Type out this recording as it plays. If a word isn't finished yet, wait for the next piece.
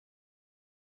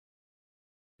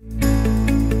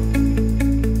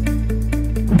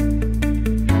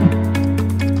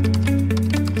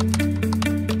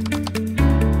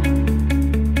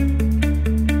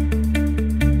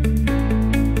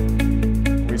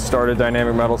started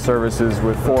Dynamic Metal Services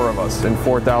with 4 of us in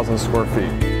 4,000 square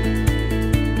feet.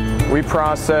 We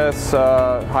process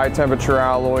high temperature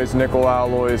alloys, nickel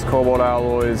alloys, cobalt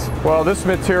alloys. Well, this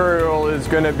material is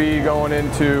going to be going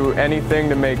into anything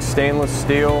to make stainless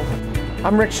steel.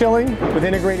 I'm Rick Schilling with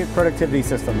Integrated Productivity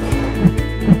Systems.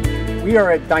 We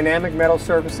are at Dynamic Metal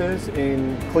Services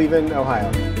in Cleveland, Ohio.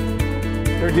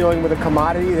 They're dealing with a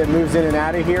commodity that moves in and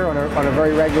out of here on a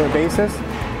very regular basis,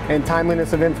 and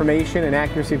timeliness of information and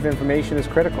accuracy of information is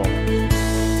critical.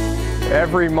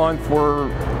 Every month we're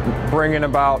bringing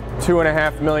about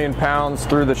 2.5 million pounds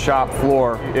through the shop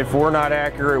floor. If we're not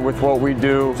accurate with what we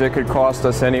do, it could cost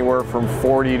us anywhere from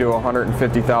 $40,000 to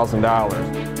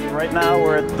 $150,000. Right now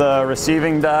we're at the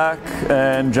receiving dock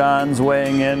and John's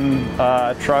weighing in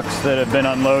trucks that have been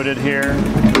unloaded here.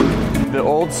 The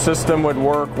old system would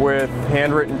work with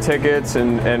handwritten tickets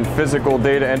and physical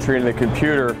data entry into the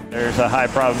computer. There's a high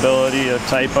probability of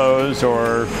typos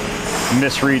or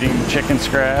misreading chicken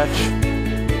scratch.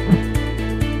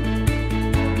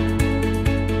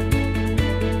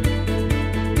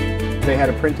 They had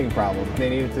a printing problem. They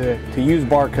needed to use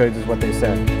barcodes is what they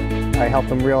said. I helped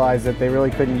them realize that they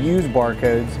really couldn't use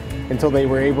barcodes until they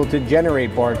were able to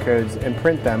generate barcodes and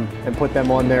print them and put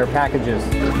them on their packages.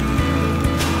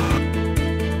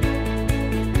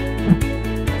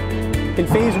 In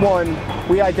phase 1,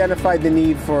 we identified the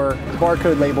need for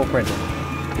barcode label printing.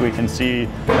 We can see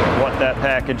what that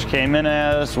package came in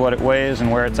as, what it weighs, and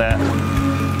where it's at.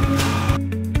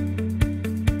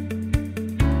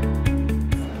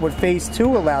 What phase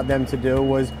 2 allowed them to do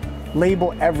was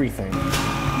label everything.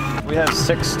 We have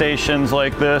 6 stations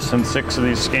like this and 6 of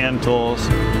these scan tools.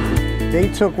 They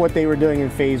took what they were doing in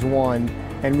phase 1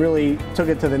 and really took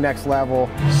it to the next level.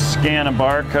 Scan a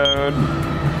barcode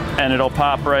and it'll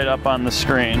pop right up on the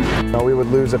screen. We would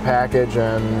lose a package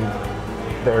and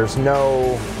there's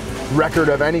no record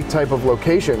of any type of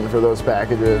location for those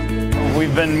packages.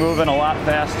 We've been moving a lot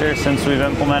faster since we've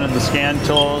implemented the scan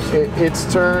tools. It's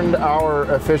turned our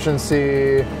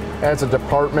efficiency as a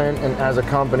department and as a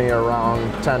company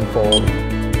around tenfold.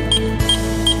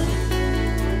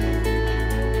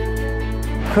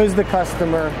 Because the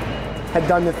customer had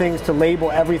done the things to label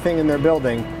everything in their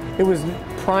building, it was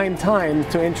prime time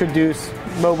to introduce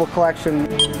mobile collection.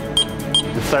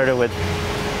 We started with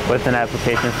an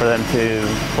application for them to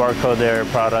barcode their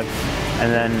products,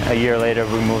 and then a year later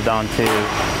we moved on to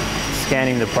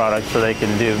scanning the products so they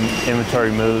can do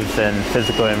inventory moves and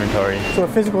physical inventory. So a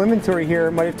physical inventory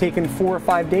here might have taken 4 or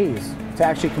 5 days to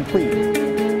actually complete.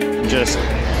 Just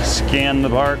scan the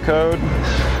barcode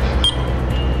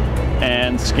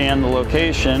and scan the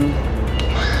location,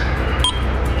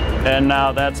 and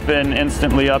now that's been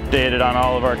instantly updated on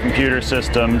all of our computer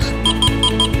systems.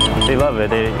 They love it.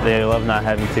 They love not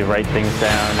having to write things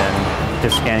down and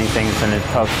just scanning things, and it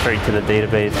talks straight to the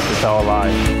database. It's all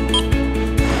live.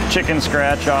 Chicken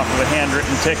scratch off of a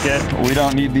handwritten ticket. We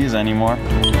don't need these anymore.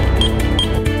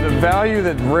 The value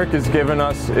that Rick has given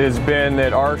us has been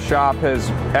that our shop has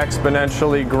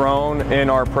exponentially grown in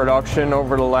our production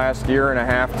over the last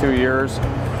 1.5 to 2 years.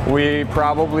 We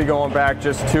probably, going back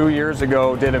just 2 years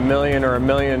ago, did 1 million or 1.2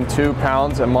 million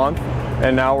pounds a month,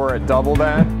 and now we're at double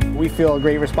that. We feel a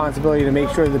great responsibility to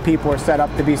make sure that people are set up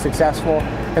to be successful,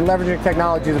 and leveraging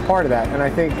technology is a part of that. And I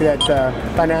think that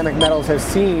Dynamic Metals has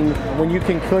seen when you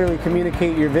can clearly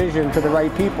communicate your vision to the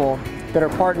right people that are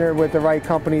partnered with the right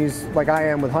companies like I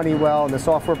am with Honeywell and the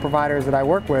software providers that I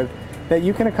work with, that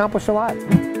you can accomplish a lot.